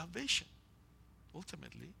salvation.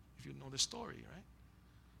 Ultimately, if you know the story, right?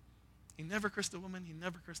 He never cursed the woman. He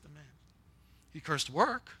never cursed the man. He cursed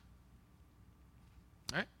work.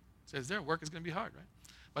 Right? It says there, work is going to be hard, right?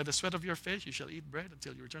 By the sweat of your face you shall eat bread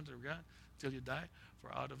until you return to the ground, until you die.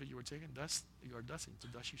 For out of it you were taken. Dust, you are dust, and to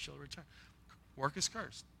dust you shall return. Work is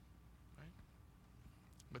cursed. Right?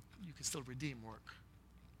 But you can still redeem work.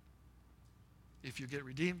 If you get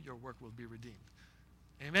redeemed, your work will be redeemed.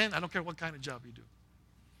 Amen? I don't care what kind of job you do.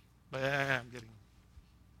 But I'm getting...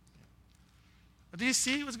 Yeah. But do you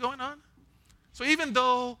see what's going on? So even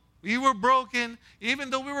though we were broken, even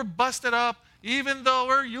though we were busted up, even though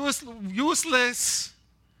we're useless,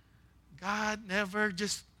 God never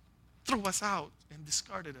just threw us out and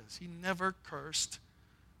discarded us. He never cursed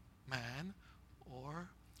man or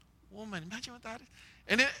woman. Imagine what that is.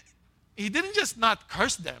 And He didn't just not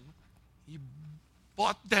curse them. He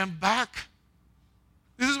bought them back.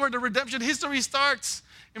 This is where the redemption history starts.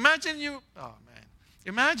 Imagine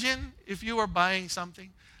if you were buying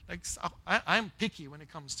something. Like I'm picky when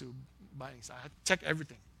it comes to buying. So I check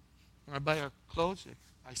everything. When I buy a clothes,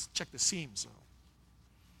 I check the seams. So,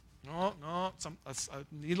 no, some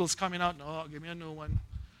needle's coming out. No, give me a new one.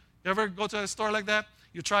 You ever go to a store like that?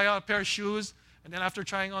 You try out a pair of shoes, and then after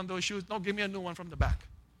trying on those shoes, no, give me a new one from the back.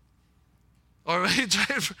 Or you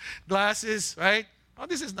try glasses, right? Oh,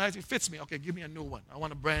 this is nice. It fits me. Okay, give me a new one. I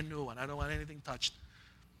want a brand new one. I don't want anything touched.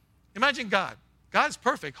 Imagine God. God's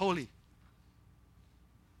perfect, holy.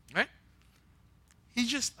 Right? He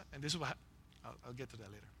just, and this is what, I'll get to that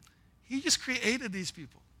later. He just created these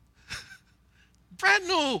people. Brand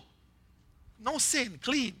new. No sin,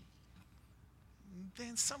 clean.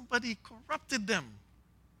 Then somebody corrupted them.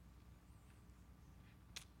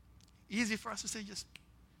 Easy for us to say just,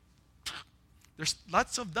 there's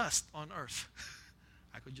lots of dust on earth.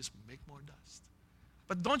 I could just make more dust.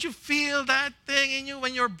 But don't you feel that thing in you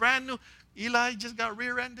when you're brand new? Eli just got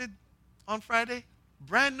rear-ended on Friday.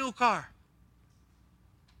 Brand new car.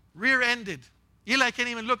 Rear-ended. Eli can't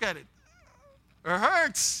even look at it. It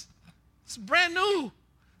hurts. It's brand new.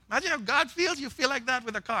 Imagine how God feels. You feel like that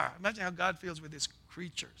with a car. Imagine how God feels with His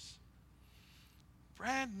creatures.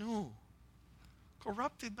 Brand new.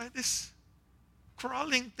 Corrupted by this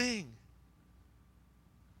crawling thing.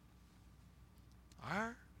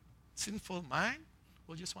 Our sinful mind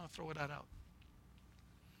will just want to throw that out.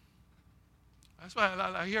 That's why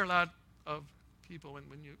I hear a lot of people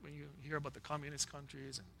when you hear about the communist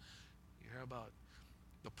countries and you hear about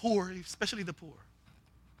the poor, especially the poor.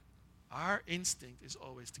 Our instinct is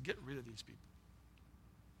always to get rid of these people.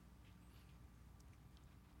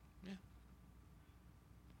 Yeah.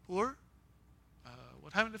 Poor.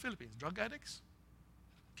 What happened in the Philippines? Drug addicts?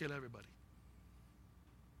 Kill everybody.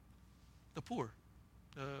 The poor.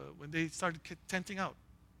 When they started tenting out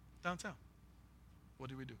downtown, what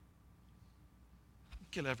do?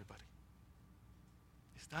 Kill everybody.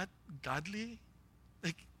 Is that godly?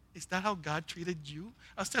 Like, is that how God treated you?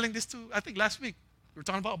 I was telling this I think last week. We were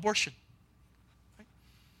talking about abortion. Right?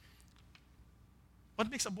 What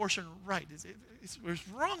makes abortion right? It's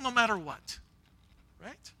wrong no matter what.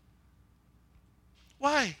 Right?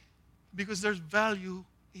 Why? Because there's value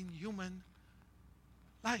in human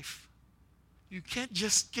life. You can't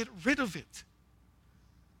just get rid of it.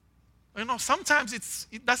 Sometimes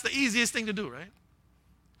that's the easiest thing to do, right?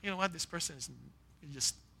 You know what? This person is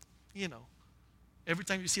just, every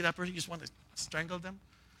time you see that person, you just want to strangle them.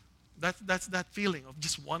 That's that feeling of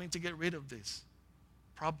just wanting to get rid of this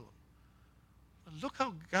problem. But look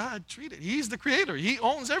how God treated. He's the creator. He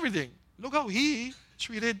owns everything. Look how He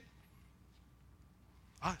treated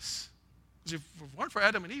us. Because if it weren't for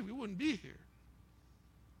Adam and Eve, we wouldn't be here.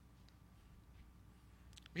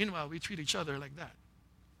 Meanwhile, we treat each other like that.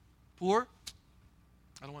 Poor?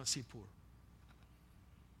 I don't want to see poor.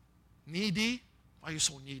 Needy? Why are you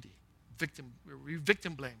so needy?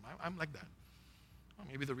 Victim blame. I'm like that. Well,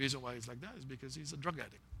 maybe the reason why he's like that is because he's a drug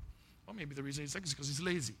addict. Or maybe the reason he's like that is because he's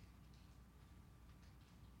lazy.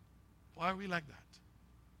 Why are we like that?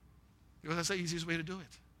 Because that's the easiest way to do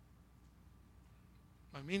it.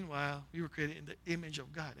 But meanwhile, we were created in the image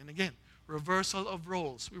of God. And again, reversal of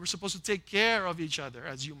roles. We were supposed to take care of each other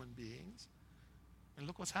as human beings. And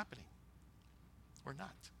look what's happening. We're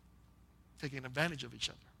not. Taking advantage of each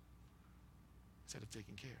other instead of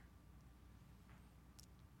taking care.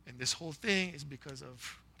 And this whole thing is because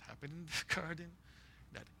of what happened in the garden,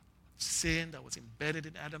 that sin that was embedded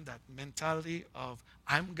in Adam, that mentality of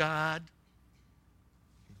I'm God,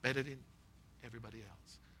 embedded in everybody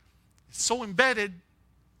else. It's so embedded,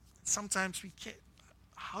 sometimes we can't.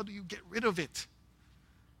 How do you get rid of it?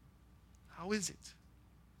 How is it?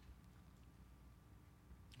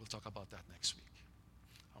 We'll talk about that next week.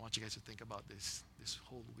 I want you guys to think about this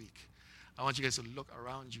whole week. I want you guys to look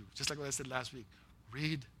around you. Just like what I said last week.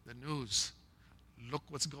 Read the news. Look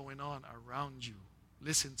what's going on around you.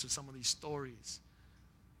 Listen to some of these stories.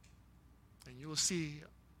 And you will see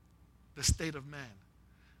the state of man.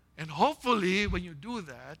 And hopefully when you do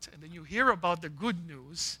that, and then you hear about the good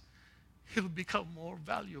news, it'll become more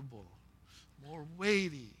valuable, more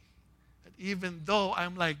weighty. That even though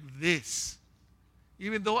I'm like this,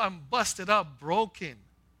 even though I'm busted up, broken,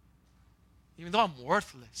 even though I'm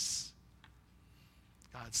worthless,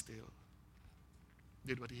 God still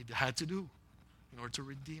did what he had to do in order to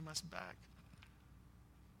redeem us back.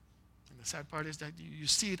 And the sad part is that you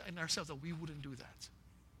see it in ourselves that we wouldn't do that.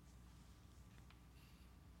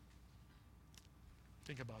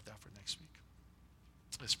 Think about that for next week.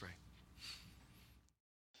 Let's pray.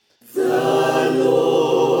 The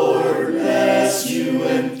Lord bless you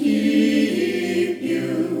and keep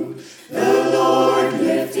you. The Lord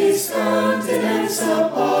lift his countenance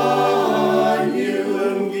upon you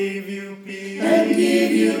and give you peace.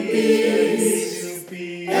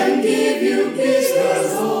 And give you peace.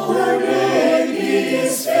 The Lord